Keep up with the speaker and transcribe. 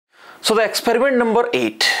So the experiment number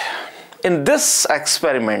 8. In this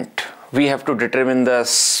experiment, we have to determine the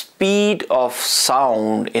speed of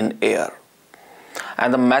sound in air.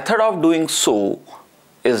 And the method of doing so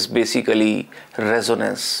is basically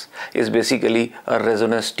resonance, is basically a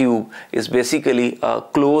resonance tube, is basically a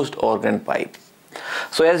closed organ pipe.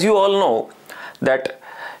 So as you all know that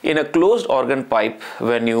in a closed organ pipe,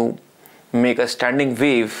 when you make a standing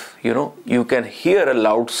wave, you can hear a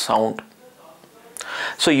loud sound.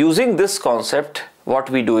 So using this concept, what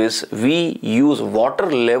we do is we use water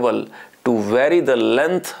level to vary the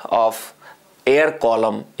length of air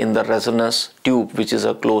column in the resonance tube, which is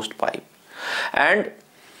a closed pipe. And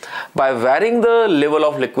by varying the level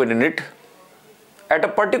of liquid in it, at a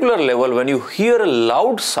particular level, when you hear a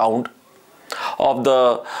loud sound of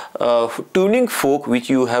the tuning fork which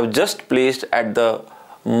you have just placed at the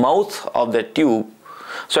mouth of the tube,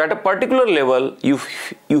 so at a particular level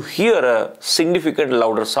you hear a significant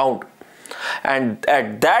louder sound, and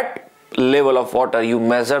at that level of water you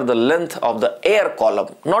measure the length of the air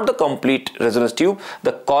column, not the complete resonance tube,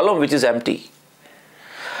 the column which is empty.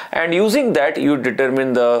 And using that you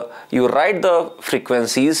write the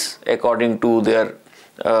frequencies according to their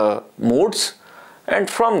modes, and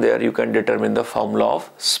from there you can determine the formula of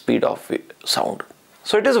speed of sound.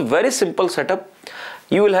 So it is a very simple setup.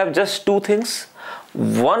 You will have just two things.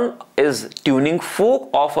 One is tuning fork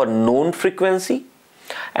of a known frequency,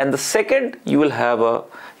 and the second you will have a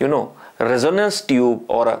resonance tube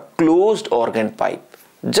or a closed organ pipe.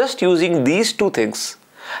 Just using these two things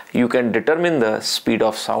you can determine the speed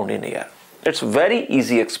of sound in air. It's very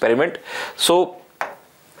easy experiment. So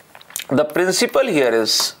the principle here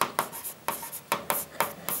is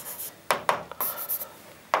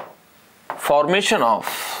formation of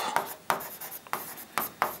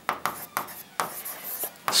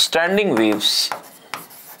standing waves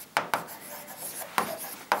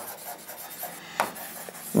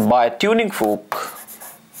by tuning fork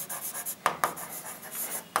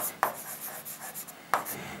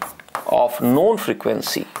of known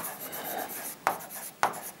frequency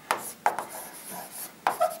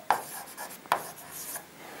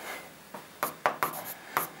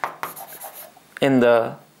in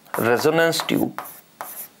the resonance tube,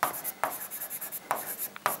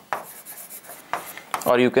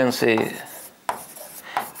 or you can say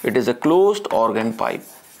it is a closed organ pipe.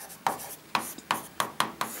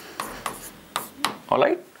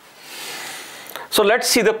 Alright, so let's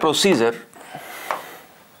see the procedure.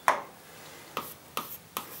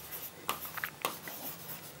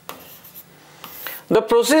 The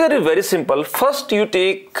procedure is very simple. First you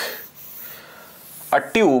take a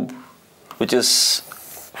tube which is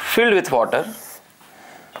filled with water,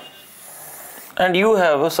 and you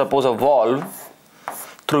have suppose a valve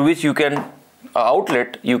through which you can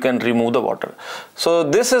outlet you can remove the water. So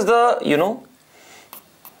this is the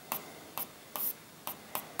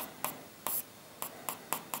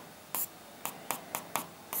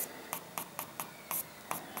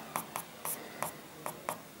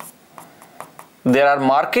there are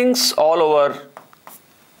markings all over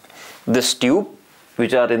this tube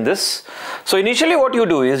which are in this. So initially what you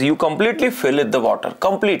do is you completely fill it the water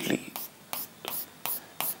completely.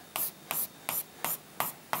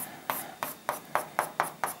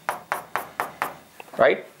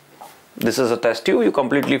 Right? This is a test tube, you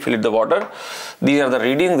completely fill it the water. These are the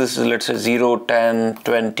readings. This is, let's say, 0, 10,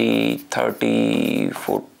 20, 30,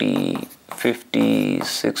 40, 50,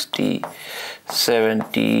 60,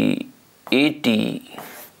 70, 80,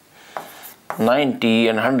 90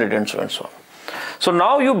 and 100 and so on and so on. So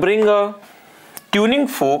now you bring a tuning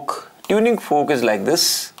fork. Tuning fork is like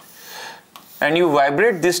this, and you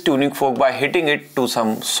vibrate this tuning fork by hitting it to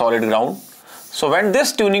some solid ground. So when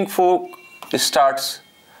this tuning fork starts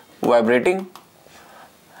vibrating,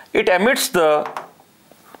 it emits the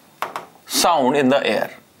sound in the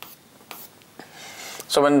air.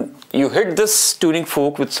 So when you hit this tuning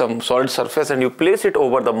fork with some solid surface and you place it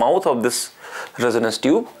over the mouth of this resonance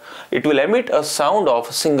tube, it will emit a sound of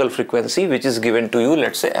a single frequency which is given to you,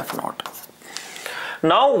 let's say F0.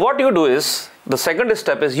 Now what you do is, the second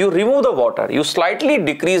step is you remove the water, you slightly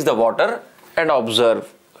decrease the water and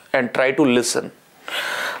observe and try to listen.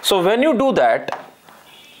 So when you do that,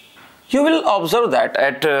 you will observe that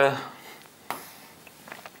at a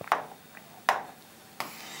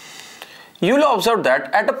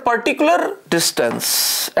particular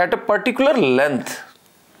distance, at a particular length,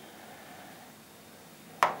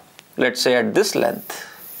 let's say at this length,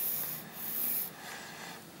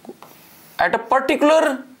 at a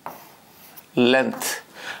particular length,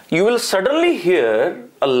 you will suddenly hear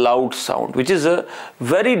a loud sound, which is a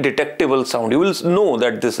very detectable sound. You will know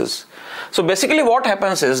that this is. So basically what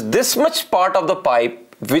happens is this much part of the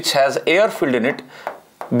pipe which has air filled in it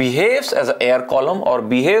behaves as an air column or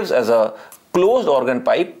behaves as a closed organ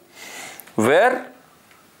pipe where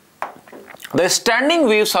the standing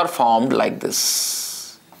waves are formed like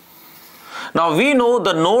this. Now we know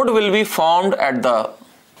the node will be formed at the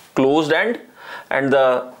closed end and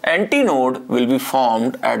the antinode will be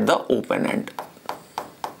formed at the open end.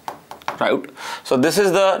 Right? So this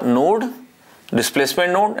is the node,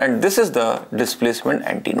 displacement node, and this is the displacement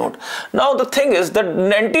antinode. Now the thing is that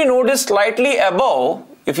antinode is slightly above.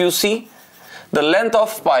 If you see the length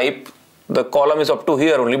of pipe, the column is up to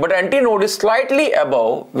here only, but antinode is slightly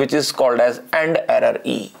above, which is called as end error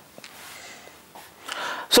E.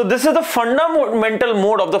 So this is the fundamental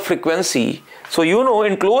mode of the frequency. So you know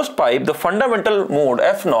in closed pipe the fundamental mode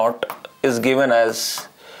F0 is given as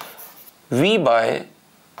V by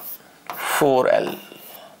 4L.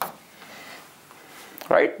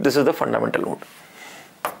 Right? This is the fundamental mode.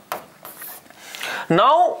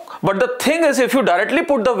 Now, but the thing is, if you directly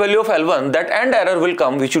put the value of L1, that end error will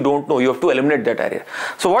come, which you don't know. You have to eliminate that error.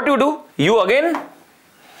 So what you do? You again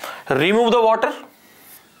remove the water.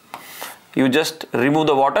 You just remove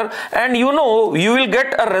the water, and you know you will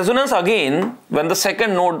get a resonance again when the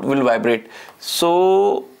second node will vibrate.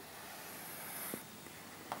 So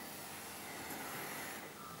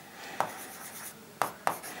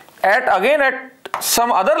at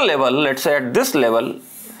some other level, let's say at this level,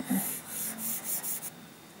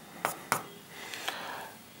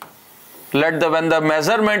 when the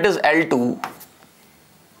measurement is L2,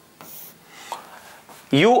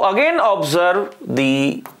 you again observe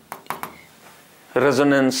the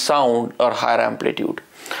resonance sound or higher amplitude.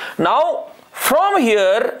 Now from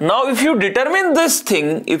here, now if you determine this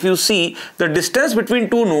thing, if you see the distance between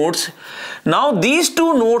two nodes, now these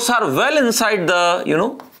two nodes are well inside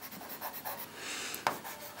the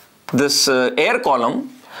this air column.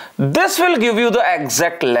 This will give you the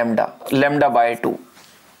exact lambda by 2.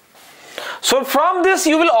 So from this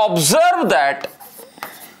you will observe that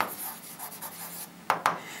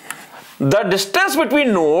the distance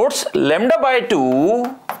between nodes lambda by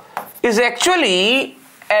 2 is actually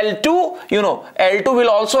L2. L2 will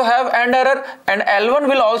also have end error and L1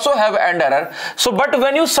 will also have end error. So but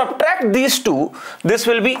when you subtract these two, this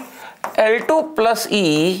will be L2 plus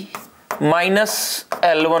E minus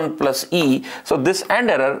L1 plus E. So this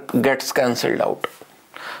end error gets cancelled out.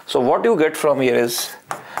 So what you get from here is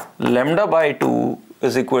lambda by 2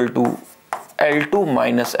 is equal to L2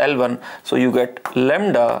 minus L1. So you get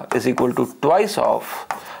lambda is equal to twice of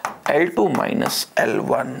L2 minus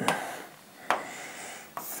L1.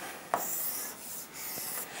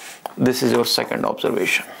 This is your second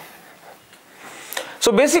observation.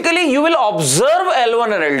 So basically you will observe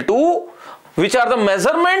L1 and L2, which are the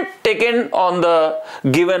measurement taken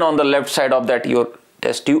given on the left side of that your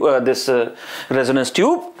test tube, resonance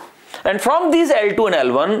tube, and from these L2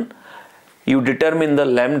 and L1 you determine the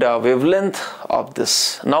lambda wavelength of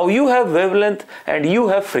this. Now you have wavelength and you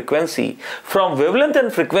have frequency. From wavelength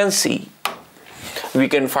and frequency we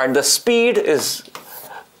can find the speed is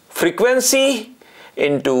frequency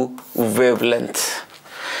into wavelength.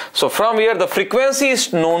 So from here the frequency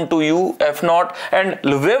is known to you, F0, and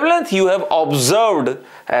wavelength you have observed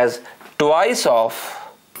as twice of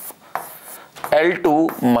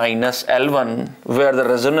L2 minus L1 where the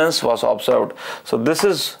resonance was observed. So this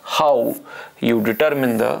is how you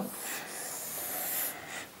determine the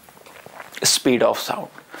speed of sound.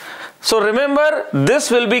 So remember, this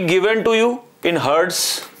will be given to you in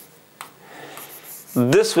hertz.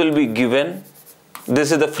 This will be given.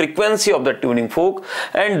 This is the frequency of the tuning fork,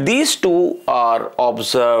 and these two are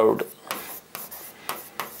observed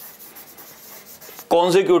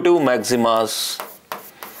consecutive maximas,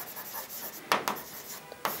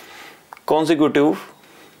 consecutive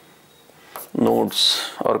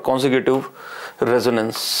nodes or consecutive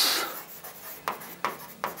resonance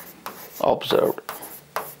observed.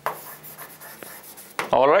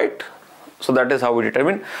 All right, so that is how we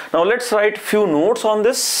determine. Now let's write few notes on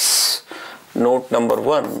this. Note number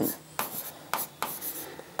 1.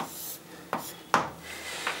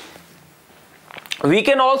 We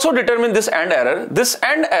can also determine this end error. This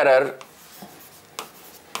end error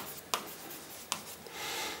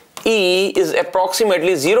E is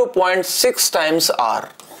approximately 0.6 times R.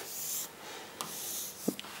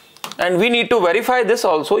 And we need to verify this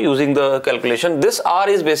also using the calculation. This R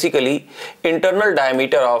is basically internal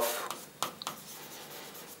diameter of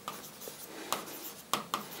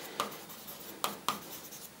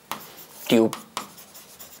tube,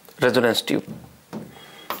 resonance tube.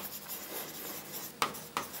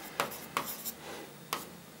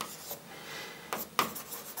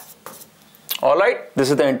 right? This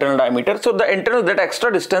is the internal diameter. So the internal, that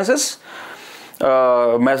extra distance is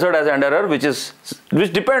measured as end error, which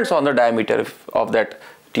depends on the diameter of that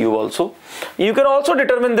tube also. You can also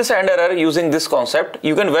determine this end error using this concept.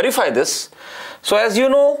 You can verify this. So as you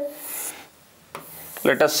know,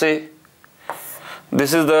 let us say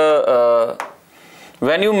this is the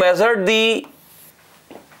when you measured this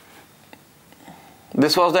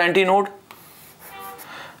was the antinode.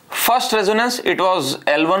 First resonance, it was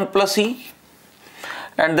L1 plus E,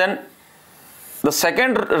 and then the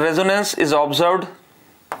second resonance is observed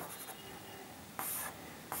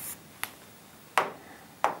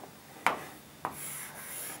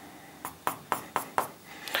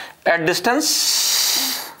at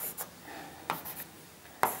distance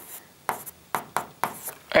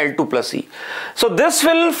L2 plus E. So this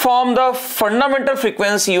will form the fundamental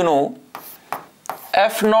frequency, you know,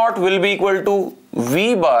 F naught will be equal to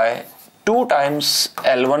V by 2 times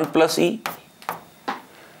L1 plus E.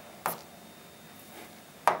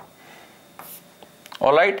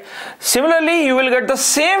 Alright. Similarly, you will get the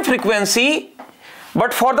same frequency,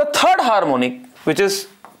 but for the third harmonic, which is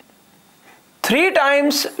 3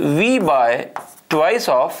 times V by twice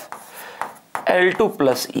of L2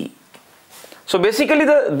 plus E. So basically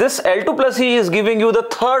this L2 plus E is giving you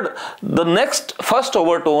the next first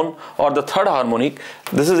overtone or the third harmonic.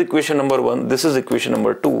 This is equation number 1, this is equation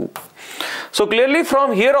number 2. So clearly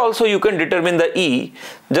from here also you can determine the E.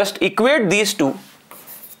 Just equate these two.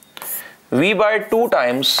 V by 2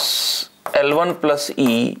 times L1 plus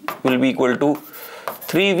E will be equal to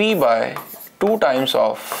 3V by 2 times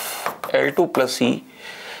of L2 plus E.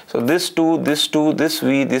 So this 2, this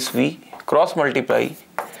V, cross multiply.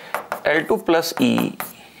 L2 plus E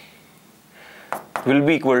will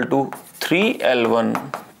be equal to 3L1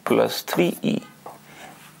 plus 3E.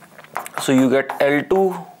 So you get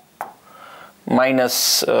L2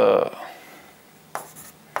 minus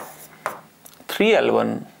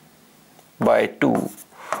 3L1 by 2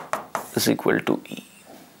 is equal to E.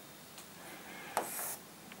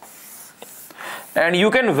 And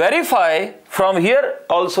you can verify from here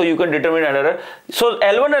also, you can determine an error. So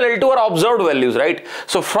L1 and L2 are observed values, right?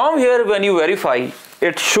 So from here when you verify,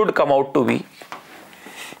 it should come out to be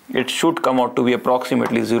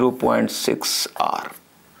approximately 0.6 R.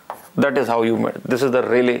 That is how this is the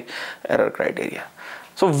Rayleigh error criteria.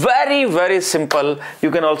 So very, very simple.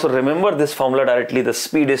 You can also remember this formula directly. The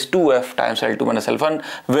speed is 2f times L2 minus L1.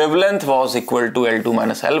 Wavelength was equal to L2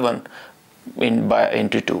 minus L1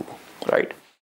 into 2, right?